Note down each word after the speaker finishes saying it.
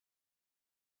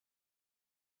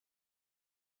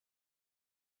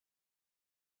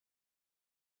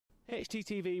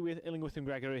HTTV with Illingworth and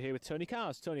Gregory here with Tony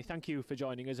Cars. Tony, thank you for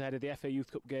joining us ahead of the FA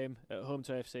Youth Cup game at home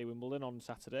to AFC Wimbledon on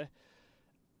Saturday.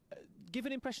 Give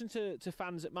an impression to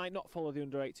fans that might not follow the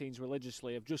under-18s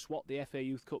religiously of just what the FA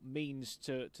Youth Cup means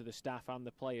to the staff and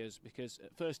the players, because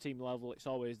at first team level it's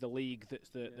always the league that's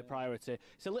the priority.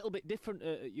 It's a little bit different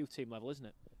at youth team level, isn't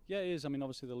it? Yeah, it is. I mean,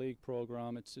 obviously the league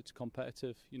programme, it's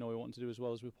competitive. You know, we want to do as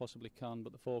well as we possibly can,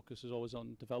 but the focus is always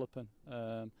on developing.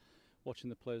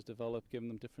 Watching the players develop, giving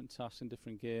them different tasks in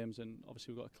different games, and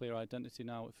obviously we've got a clear identity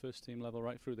now at first team level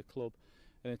right through the club,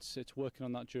 and it's working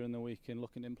on that during the week and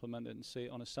looking to implement it and see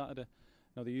it on a Saturday.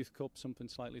 Now the Youth Cup, something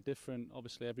slightly different.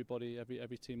 Obviously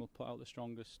every team will put out the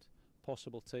strongest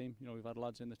possible team. You know, we've had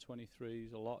lads in the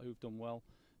 23s, a lot who've done well.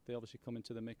 They obviously come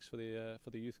into the mix for the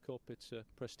Youth Cup. It's a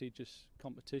prestigious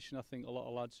competition. I think a lot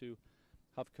of lads who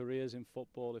have careers in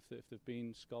football, if they've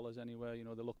been scholars anywhere, you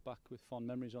know, they look back with fond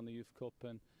memories on the Youth Cup,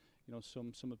 and you know,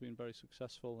 some have been very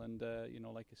successful, and you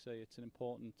know, like I say, it's an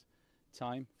important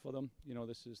time for them. You know,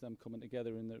 this is them coming together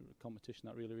in the competition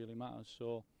that really matters.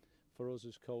 So for us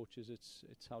as coaches, it's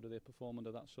how do they perform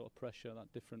under that sort of pressure,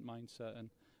 that different mindset,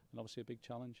 and obviously a big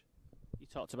challenge. You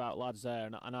talked about lads there,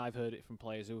 and I've heard it from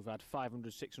players who've had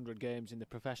 500, 600 games in their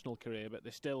professional career, but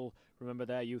they still remember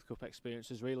their Youth Cup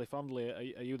experiences really fondly.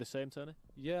 Are you the same, Tony?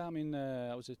 Yeah, I mean,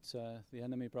 I was at the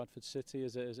enemy Bradford City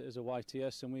as a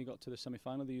YTS, and we got to the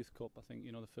semi-final of the Youth Cup. I think,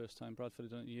 you know, the first time Bradford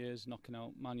had done it in years, knocking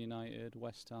out Man United,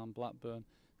 West Ham, Blackburn,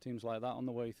 teams like that on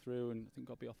the way through, and I think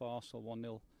got beat off Arsenal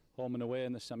 1-0 home and away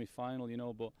in the semi-final, you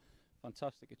know, but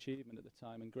fantastic achievement at the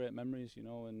time and great memories, you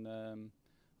know, and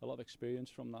a lot of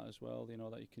experience from that as well, you know,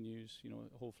 that you can use, you know,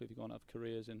 hopefully if you're going to have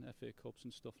careers in FA Cups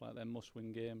and stuff like that,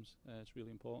 must-win games, it's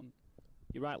really important.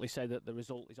 You rightly say that the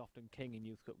result is often king in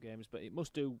Youth Cup games, but it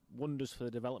must do wonders for the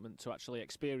development to actually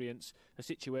experience a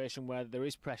situation where there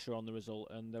is pressure on the result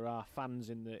and there are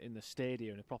fans in the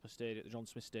stadium, in a proper stadium, at the John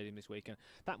Smith Stadium this weekend.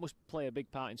 That must play a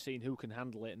big part in seeing who can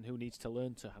handle it and who needs to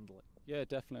learn to handle it. Yeah,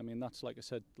 definitely. I mean, that's like I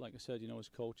said, you know, as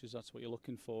coaches, that's what you're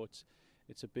looking for.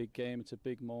 It's a big game, it's a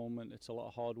big moment, it's a lot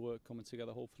of hard work coming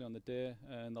together hopefully on the day.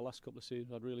 And the last couple of seasons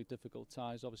we had really difficult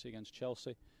ties, obviously against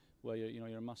Chelsea, where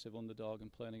you're a massive underdog and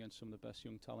playing against some of the best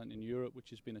young talent in Europe,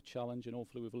 which has been a challenge, and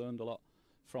hopefully we've learned a lot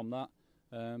from that.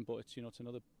 But it's, you know, it's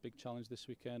another big challenge this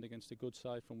weekend against a good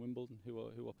side from Wimbledon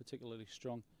who are particularly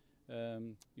strong,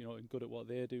 you know, and good at what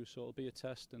they do. So it'll be a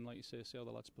test, and like you say, see how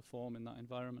the lads perform in that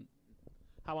environment.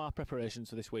 How are preparations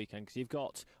for this weekend?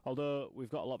 Because although we've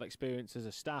got a lot of experience as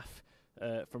a staff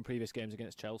from previous games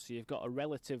against Chelsea, you've got a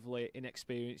relatively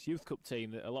inexperienced Youth Cup team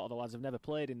that a lot of the lads have never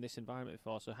played in this environment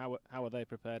before. So how are they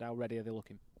prepared? How ready are they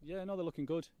looking? Yeah, no, they're looking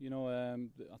good. You know,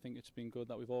 I think it's been good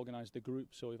that we've organised the group.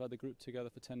 So we've had the group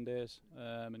together for 10 days,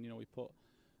 and you know, we put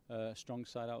a strong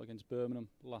side out against Birmingham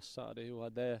last Saturday, who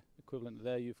had their equivalent of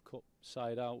their Youth Cup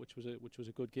side out, which was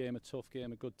a good game, a tough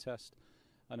game, a good test,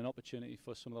 and an opportunity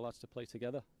for some of the lads to play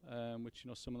together, which, you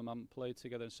know, some of them haven't played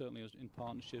together, and certainly in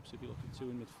partnerships. If you look at two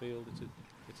in midfield,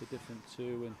 it's a different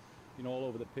two, and you know, all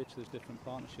over the pitch there's different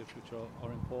partnerships which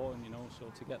are important, you know. So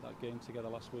to get that game together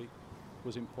last week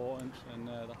was important, and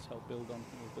that's helped build on.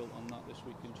 We've built on that this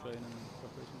week in training, and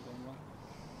preparation's going well.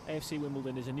 AFC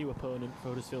Wimbledon is a new opponent for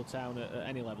Huddersfield Town at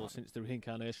any level since the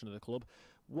reincarnation of the club.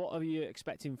 What are you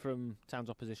expecting from Town's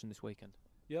opposition this weekend?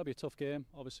 Yeah, it'll be a tough game.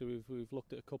 Obviously, we've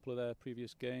looked at a couple of their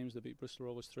previous games. They beat Bristol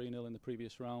Rovers 3-0 in the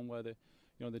previous round, where they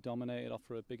dominated,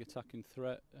 offer a big attacking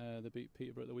threat. They beat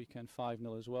Peterborough at the weekend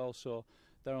 5-0 as well. So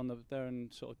they're in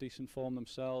sort of decent form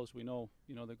themselves. We know,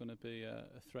 you know, they're going to be a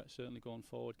threat certainly going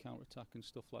forward, counter attack and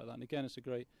stuff like that. And again, it's a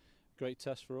great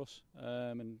test for us.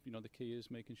 And you know, the key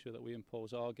is making sure that we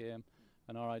impose our game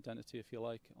and our identity, if you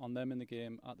like, on them in the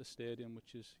game at the stadium,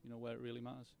 which is, you know, where it really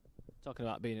matters. Talking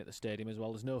about being at the stadium as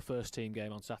well, there's no first team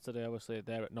game on Saturday. Obviously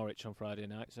they're at Norwich on Friday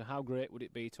night, so how great would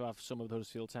it be to have some of the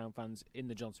Huddersfield Town fans in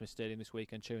the John Smith Stadium this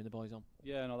weekend cheering the boys on?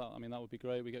 Yeah, no, that would be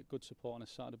great. We get good support on a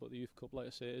Saturday, but the Youth Cup, like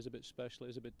I say, is a bit special, it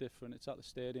is a bit different. It's at the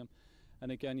stadium,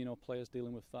 and again, you know, players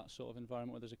dealing with that sort of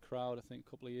environment where there's a crowd. I think a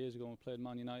couple of years ago when we played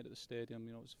Man United at the stadium,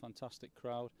 you know, it was a fantastic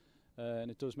crowd,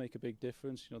 and it does make a big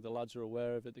difference. You know, the lads are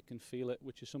aware of it, they can feel it,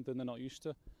 which is something they're not used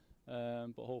to.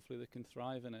 But hopefully they can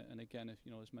thrive in it, and again, if,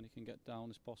 you know, as many can get down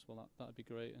as possible, that'd be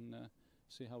great, and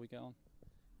see how we get on.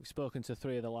 We've spoken to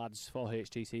three of the lads for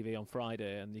HTTV on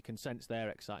Friday, and you can sense their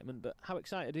excitement. But how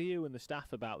excited are you and the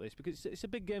staff about this? Because it's a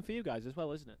big game for you guys as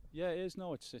well, isn't it? Yeah, it is.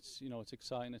 No, it's you know, it's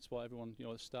exciting. It's what everyone, you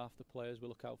know, the staff, the players, we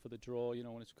look out for the draw, you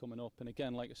know, when it's coming up. And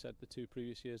again, like I said, the two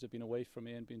previous years have been away from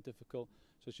me and been difficult.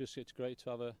 So it's great to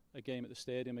have a game at the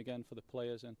stadium again for the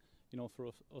players, and you know, for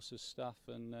us as staff,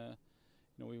 and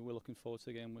you know, we're looking forward to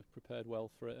the game. We've prepared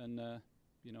well for it, and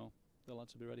you know, the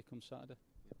lads will be ready come Saturday.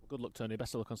 Good luck, Tony.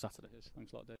 Best of luck on Saturday.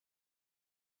 Thanks a lot, Dave.